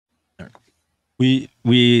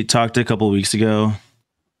We talked a couple of weeks ago,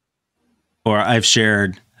 or I've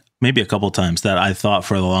shared maybe a couple of times that I thought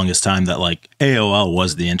for the longest time that like AOL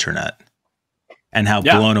was the internet, and how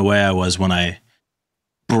blown away I was when I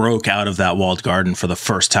broke out of that walled garden for the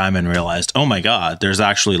first time and realized, oh my God, there's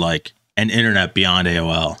actually like an internet beyond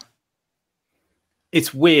AOL.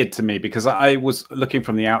 It's weird to me because I was looking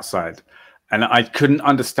from the outside and I couldn't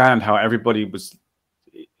understand how everybody was.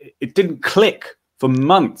 It didn't click for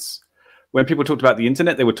months. When people talked about the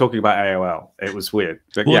internet, they were talking about AOL. It was weird.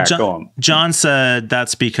 But well, John, go on. John said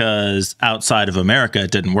that's because outside of America,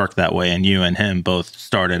 it didn't work that way. And you and him both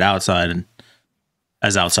started outside and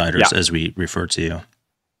as outsiders, as we refer to you.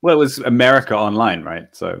 Well, it was America Online, right?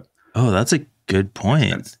 So. Oh, that's a good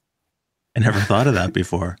point. I never thought of that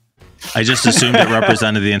before. I just assumed it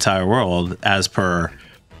represented the entire world as per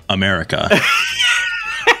America.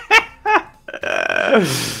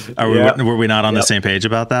 Were we not on the same page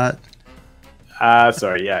about that?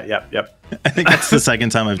 Sorry. Yep. I think that's the second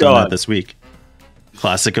time I've done that this week.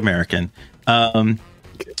 Classic American.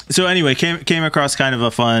 So anyway, came across kind of a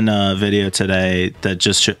fun video today that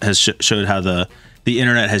just showed how the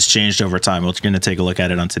internet has changed over time. We're going to take a look at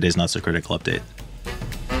it on today's Not So Critical Update.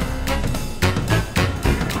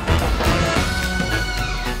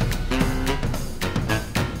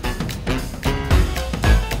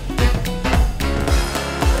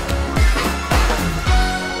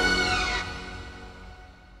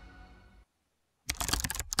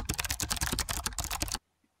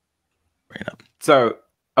 So,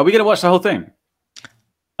 are we going to watch the whole thing?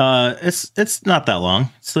 It's not that long.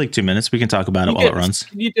 It's like 2 minutes. We can talk about it while it runs.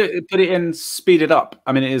 Can you put it in speed it up?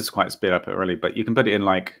 I mean, it is quite speed up really, but you can put it in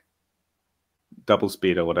like double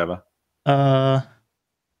speed or whatever. Well,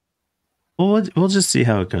 we'll just see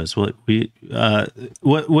how it goes. What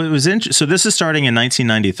was interesting? So this is starting in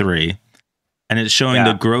 1993, and it's showing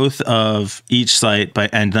the growth of each site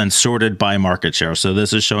and then sorted by market share. So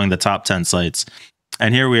this is showing the top 10 sites.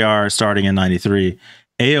 And here we are starting in 93.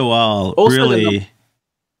 AOL also really...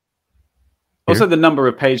 Also the number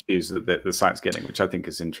of page views that the site's getting, which I think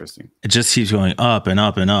is interesting. It just keeps going up and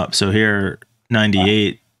up and up. So here,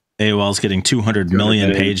 98, AOL's getting 200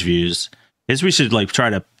 million page views. I guess we should like try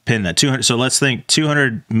to pin that 200. So let's think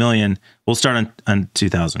 200 million. We'll start on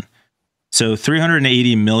 2000. So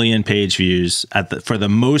 380 million page views for the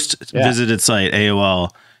most visited site, AOL,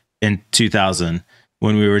 in 2000,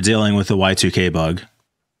 when we were dealing with the Y2K bug.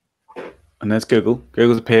 And there's Google.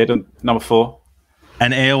 Google's appeared on number 4.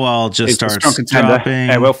 And AOL just starts dropping,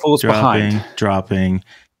 AOL falls behind. dropping.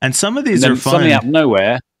 And some of these are fun. Suddenly out of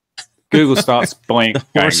nowhere, Google starts boing.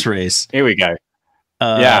 Horse race. Here we go.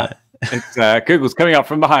 It's Google's coming up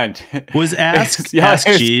from behind. Was Ask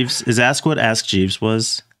Jeeves? Is Ask what Ask Jeeves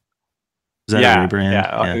was? Is that a rebrand?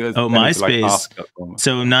 Yeah. Oh, MySpace. Like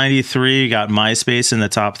so 93 got MySpace in the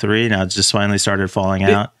top 3. Now it's just finally started falling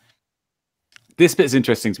out. This bit's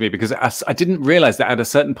interesting to me because I didn't realize that at a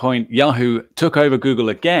certain point, Yahoo took over Google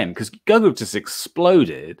again because Google just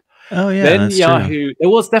exploded. Oh, yeah. Then Yahoo, there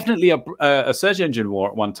was definitely a search engine war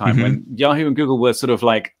at one time when Yahoo and Google were sort of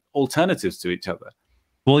like alternatives to each other.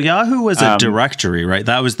 Well, Yahoo was a directory, right?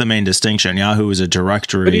 That was the main distinction. Yahoo was a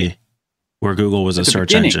directory where Google was a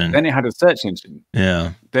search engine. Then it had a search engine.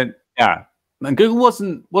 Yeah. And Google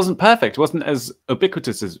wasn't perfect. It wasn't as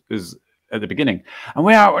ubiquitous as at the beginning. And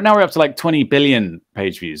now we're up to like 20 billion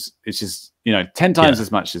page views, which is 10 times as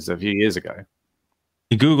much as a few years ago.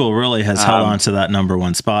 Google really has held on to that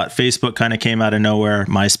 #1 spot. Facebook kind of came out of nowhere.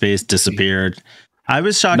 MySpace disappeared. I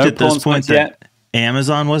was shocked at this point that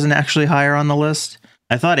Amazon wasn't actually higher on the list.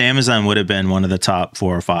 I thought Amazon would have been one of the top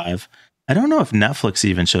 4 or 5. I don't know if Netflix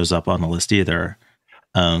even shows up on the list either.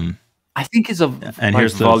 I think it's and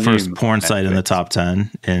here's the first porn site in the top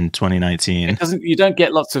 10 in 2019. You don't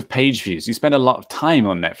get lots of page views. You spend a lot of time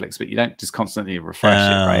on Netflix, but you don't just constantly refresh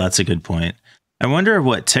it, right? That's a good point. I wonder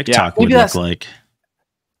what TikTok would look like.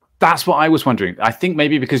 That's what I was wondering. I think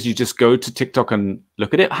maybe because you just go to TikTok and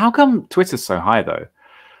look at it. How come Twitter's so high though?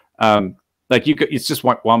 It's just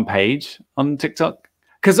one page on TikTok.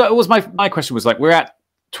 Because that was my question was like, we're at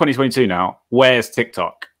 2022 now. Where's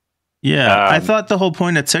TikTok? Yeah, I thought the whole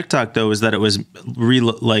point of TikTok though is that it was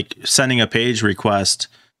like sending a page request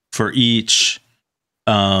for each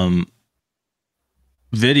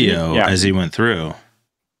video as he went through. Is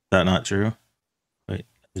that not true? Wait,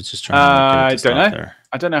 I was just trying to I don't know. There.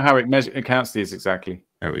 I don't know how it counts these exactly.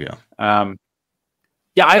 There we go.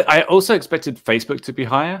 I also expected Facebook to be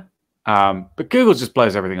higher, but Google just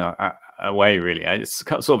blows everything away. Really, it's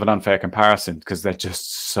sort of an unfair comparison because they're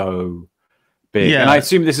just so big. Yeah. And I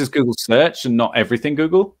assume this is Google search and not everything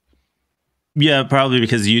Google. Yeah, probably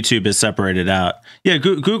because YouTube is separated out. Yeah,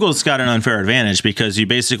 Google's got an unfair advantage because you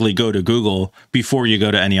basically go to Google before you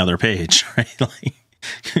go to any other page, right?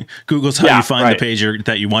 Like, Google's how you find the page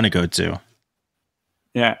that you want to go to.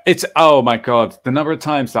 Yeah, it's, oh my God, the number of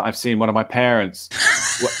times that I've seen one of my parents,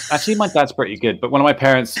 actually my dad's pretty good, but one of my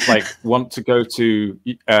parents like want to go to,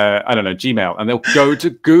 I don't know, Gmail, and they'll go to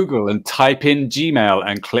Google and type in Gmail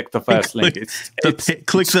and click the first link.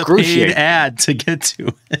 Click the paid ad to get to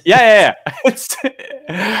it. Yeah.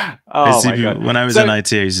 Oh my God. When I was in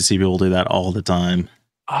IT, I used to see people do that all the time.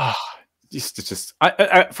 Oh,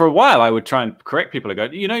 for a while, I would try and correct people and go,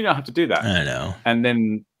 you don't have to do that. I know. And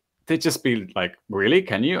then they'd just be like, really,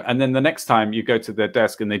 can you? And then the next time you go to their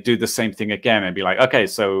desk and they do the same thing again and be like, okay,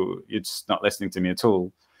 so you're just not listening to me at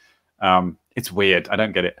all. It's weird. I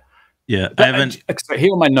don't get it. Yeah. I haven't.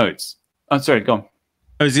 Here are my notes. I'm sorry, go on.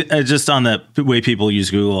 I was just on the way people use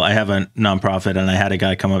Google. I have a nonprofit and I had a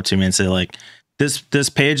guy come up to me and say like, this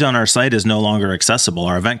page on our site is no longer accessible.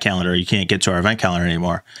 Our event calendar, you can't get to our event calendar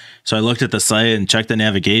anymore. So I looked at the site and checked the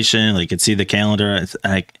navigation, like could see the calendar.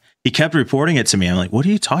 He kept reporting it to me. I'm like, what are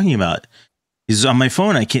you talking about? He's on my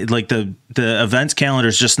phone. I can't, like the events calendar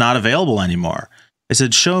is just not available anymore. I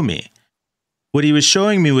said, show me. What he was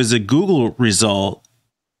showing me was a Google result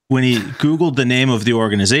when he Googled the name of the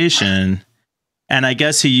organization. And I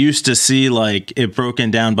guess he used to see like it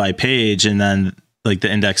broken down by page and then like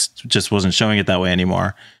the index just wasn't showing it that way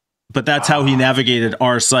anymore. But that's how he navigated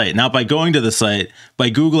our site. Not by going to the site,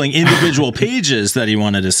 by Googling individual pages that he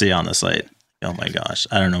wanted to see on the site. Oh my gosh.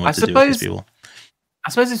 I don't know what to do with these people.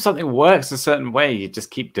 I suppose if something works a certain way, you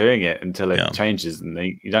just keep doing it until it changes and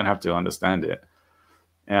you don't have to understand it.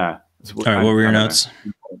 Yeah. All right. What were your notes?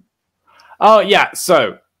 Oh, yeah.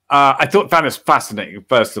 So I found this fascinating,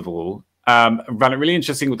 first of all. Found it really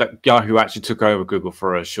interesting with that Yahoo actually took over Google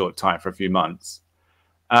for a short time, for a few months.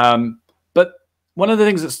 But one of the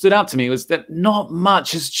things that stood out to me was that not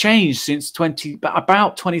much has changed since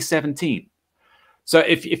about 2017. So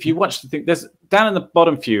if you watch the thing, there's down in the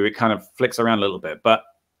bottom view, it kind of flicks around a little bit, but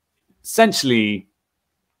essentially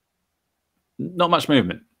not much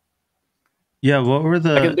movement. Yeah, what were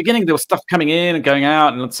the... Like at the beginning, there was stuff coming in and going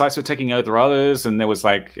out, and sites were taking over others, and there was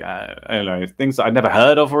like, I don't know, things that I'd never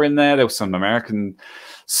heard of were in there. There was some American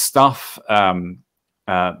stuff, popping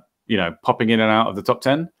in and out of the top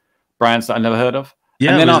 10 brands that I never heard of.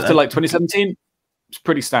 Yeah, and then after like 2017, it's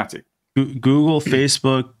pretty static. Google,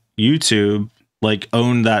 Facebook, YouTube like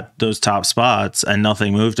owned those top spots and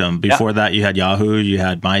nothing moved them. Before that, you had Yahoo, you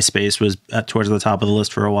had MySpace was towards the top of the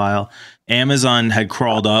list for a while. Amazon had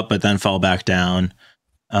crawled up, but then fell back down.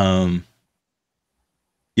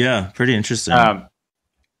 Yeah, pretty interesting.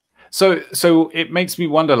 So it makes me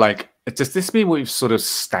wonder, like, does this mean we've sort of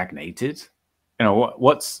stagnated? You know,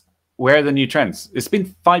 where are the new trends? It's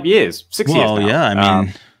been 5 years, 6 years now. Well, yeah, I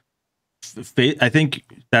mean, I think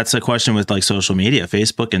that's a question with like social media.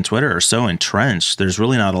 Facebook and Twitter are so entrenched. There's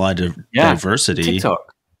really not a lot of diversity.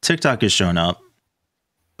 TikTok has shown up,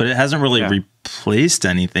 but it hasn't really replaced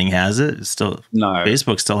anything, has it? It's still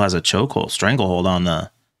Facebook still has a stranglehold on the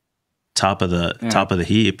top of the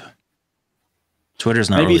heap. Twitter's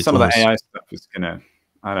not maybe really some close. of the AI stuff is gonna,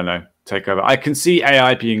 I don't know, take over. I can see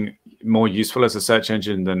AI being more useful as a search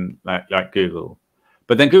engine than like Google.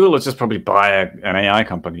 But then Google will just probably buy an AI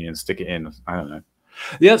company and stick it in. I don't know.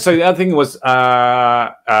 Yeah. So the other thing was,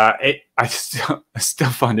 I still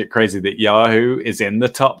find it crazy that Yahoo is in the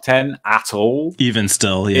top 10 at all. Even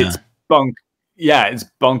still, yeah. It's it's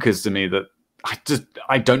bonkers to me that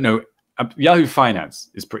I don't know. Yahoo Finance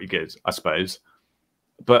is pretty good, I suppose.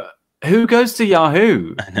 But who goes to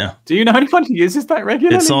Yahoo? I know. Do you know anyone who uses that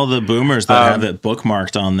regularly? It's all the boomers that have it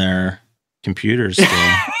bookmarked on their computers still.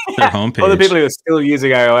 Their homepage. All the people who are still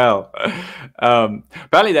using AOL.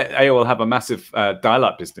 Apparently, that AOL have a massive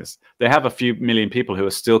dial-up business. They have a few million people who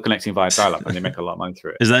are still connecting via dial-up, and they make a lot of money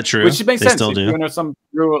through it. Is that true? Which makes sense. Still do? You know, some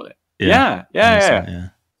rural. Yeah. A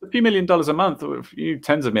few $1 million a month, or a few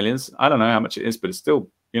tens of millions. I don't know how much it is, but it's still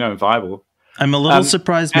viable. I'm a little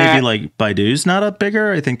surprised. Maybe like Baidu's not up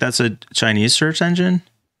bigger. I think that's a Chinese search engine.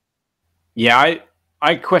 Yeah,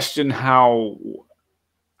 I question how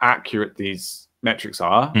accurate these metrics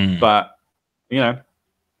are, but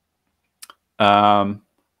so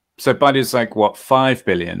Baidu's like what, 5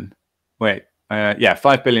 billion? Wait, 5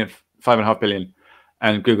 billion, 5.5 billion,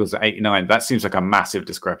 and Google's at 89. That seems like a massive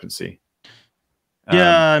discrepancy.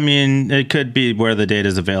 Yeah, I mean, it could be where the data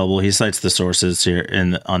is available. He cites the sources here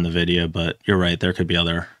on the video, but you're right. There could be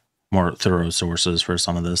other more thorough sources for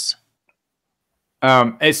some of this.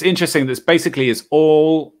 It's interesting. This basically is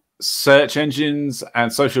all search engines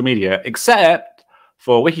and social media, except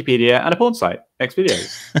for Wikipedia and a porn site,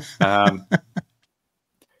 Xvideos.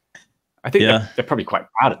 I think they're probably quite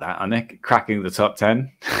proud of that, aren't they? Cracking the top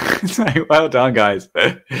 10. So, well done, guys.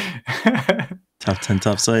 Top 10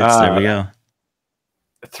 top sites. There we go.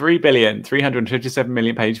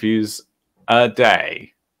 3,357,000,000 page views a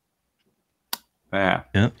day. Yeah.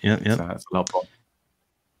 Yep. So that's a lot more.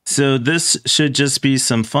 So this should just be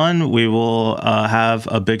some fun. We will have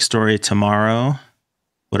a big story tomorrow.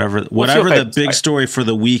 Whatever the big story for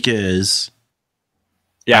the week is.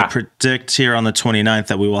 Yeah. I predict here on the 29th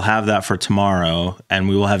that we will have that for tomorrow, and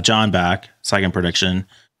we will have John back. Second prediction.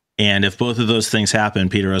 And if both of those things happen,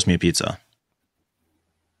 Peter owes me a pizza.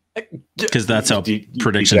 Because that's how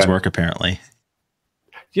predictions work, apparently.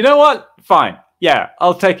 You know what? Fine. Yeah,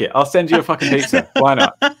 I'll take it. I'll send you a fucking pizza. Why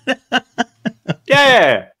not?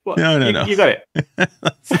 Yeah. Well, No. You got it.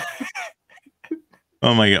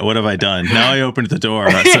 Oh my God, what have I done? Now I opened the door.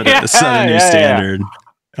 I set a new standard.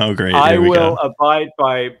 Oh, great. I will abide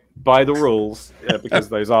by the rules because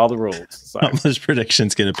those are the rules. So. Published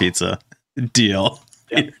predictions, get a pizza. Deal.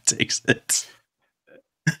 Peter takes it.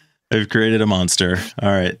 I've created a monster. All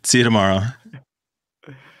right. See you tomorrow.